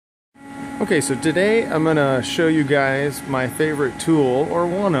Okay, so today I'm going to show you guys my favorite tool, or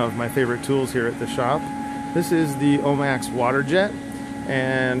one of my favorite tools here at the shop. This is the Omax Water Jet,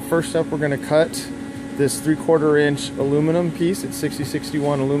 and first up we're going to cut this 3/4 inch aluminum piece. It's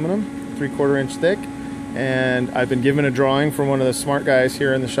 6061 aluminum, 3/4 inch thick, and I've been given a drawing from one of the smart guys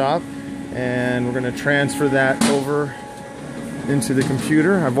here in the shop, and we're going to transfer that over into the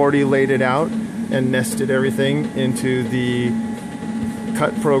computer. I've already laid it out and nested everything into the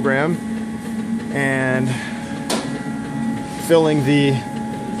cut program, and filling the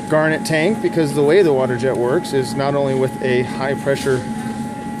garnet tank, because the way the water jet works is not only with a high pressure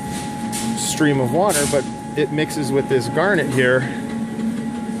stream of water, but it mixes with this garnet here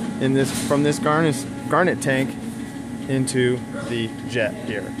from this garnet tank into the jet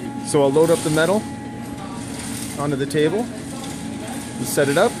here. So I'll load up the metal onto the table and set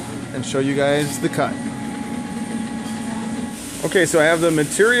it up and show you guys the cut. Okay, so I have the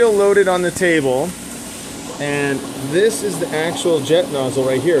material loaded on the table, and this is the actual jet nozzle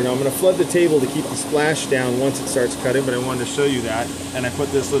right here. Now I'm going to flood the table to keep the splash down once it starts cutting, but I wanted to show you that. And I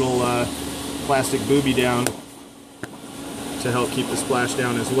put this little plastic booby down to help keep the splash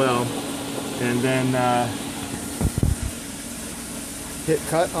down as well. And then hit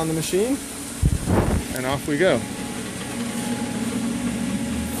cut on the machine, and off we go.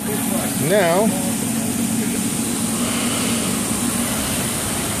 Now,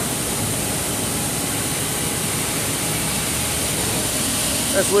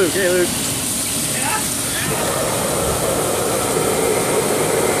 that's Luke. Hey, Luke. Yeah.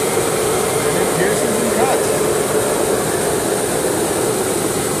 And it pierces and cuts.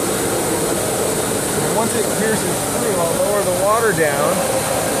 And once it pierces through, I'll lower the water down,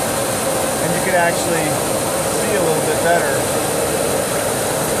 and you can actually see a little bit better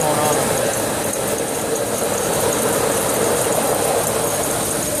what's going on over there.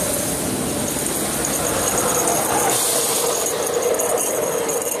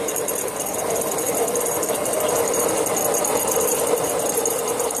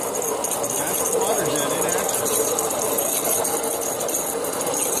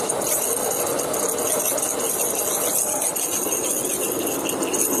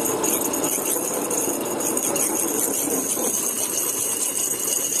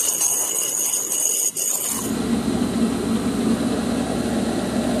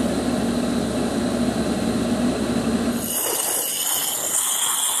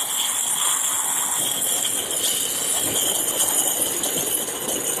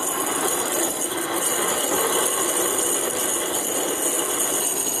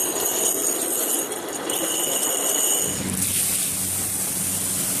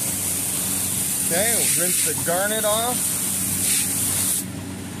 Okay, we'll rinse the garnet off.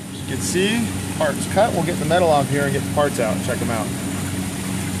 As you can see, parts cut. We'll get the metal off here and get the parts out and check them out.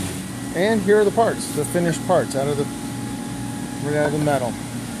 And here are the parts, the finished parts right out of the metal.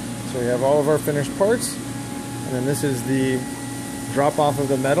 So we have all of our finished parts, and then this is the drop off of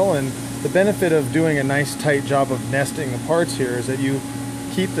the metal. And the benefit of doing a nice tight job of nesting the parts here is that you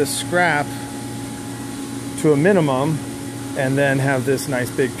keep the scrap to a minimum, and then have this nice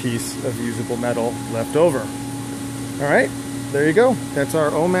big piece of usable metal left over. All right, there you go. That's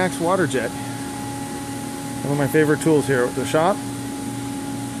our Omax Water Jet. One of my favorite tools here at the shop.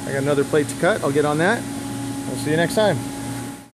 I got another plate to cut. I'll get on that. We'll see you next time.